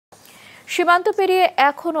সীমান্ত পেরিয়ে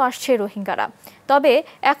এখনও আসছে রোহিঙ্গারা, তবে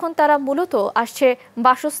এখন তারা মূলত আসছে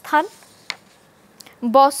বাসস্থান,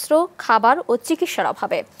 বস্ত্র, খাবার ও চিকিৎসার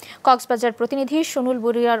অভাবে। কক্সবাজার প্রতিনিধি সুনুল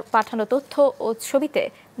বুরিয়ার পাঠানো তথ্য ও ছবিতে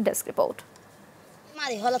ডেস্ক রিপোর্ট।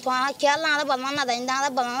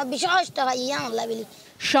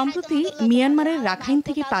 সম্প্রতি মিয়ানমারের রাখাইন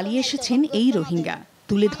থেকে পালিয়ে এসেছেন এই রোহিঙ্গা,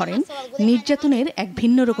 তুলে ধরেন নির্যাতনের এক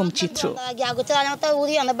ভিন্ন রকম চিত্র।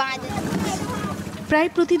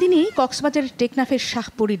 প্রায় প্রতিদিনই কক্সবাজারের টেকনাফের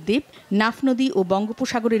শাহপরীর দ্বীপ, নাফ নদী ও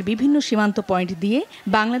বঙ্গোপসাগরের বিভিন্ন সীমান্ত পয়েন্ট দিয়ে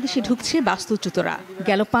বাংলাদেশে ঢুকছে বাস্তুচ্যুতরা।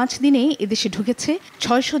 গেল 5 দিনে এদেশে ঢুকেছে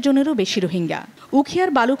 600 জনেরও বেশি রোহিঙ্গা। উখিয়ার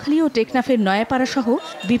বালুখালী ও টেকনাফের নয়াপাড়া সহ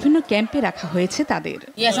বিভিন্ন ক্যাম্পে রাখা হয়েছে তাদের।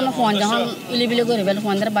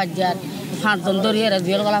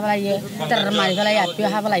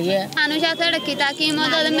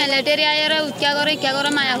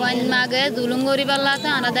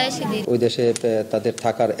 ওই দেশে তাদের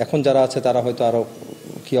থাকার এখন যারা আছে তারা হয়তো আরো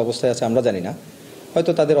কি অবস্থায় আছে আমরা জানি না,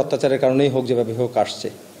 হয়তো তাদের অত্যাচারের কারণেই হোক, যেভাবে হোক আসছে।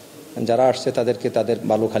 যারা আসছে তাদেরকে তাদের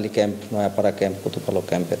বালুখালী ক্যাম্প, নয়াপাড়া ক্যাম্প, কুতুপালক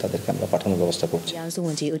ক্যাম্পে তাদেরকে আমরা পাঠানোর ব্যবস্থা করছি।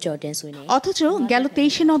 অথচ গেল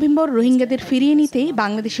 23শে নভেম্বর রোহিঙ্গাদের ফিরিয়ে নিতে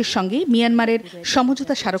বাংলাদেশের সঙ্গে মিয়ানমারের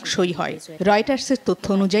সমঝোতা স্মারক সই হয়। রয়টার্সের তথ্য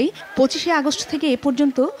অনুযায়ী 25শে আগস্ট থেকে এ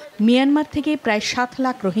পর্যন্ত মিয়ানমার থেকে প্রায় 7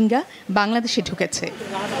 লাখ রোহিঙ্গা বাংলাদেশে ঢুকেছে।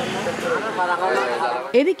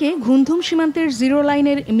 এদিকে ঘুমধুম সীমান্তের জিরো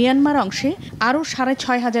লাইনের মিয়ানমার অংশে আরও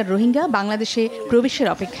 6,500 রোহিঙ্গা বাংলাদেশে প্রবেশের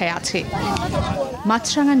অপেক্ষায় আছে।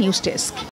 মাছরাঙা নিউজ ডেস্ক।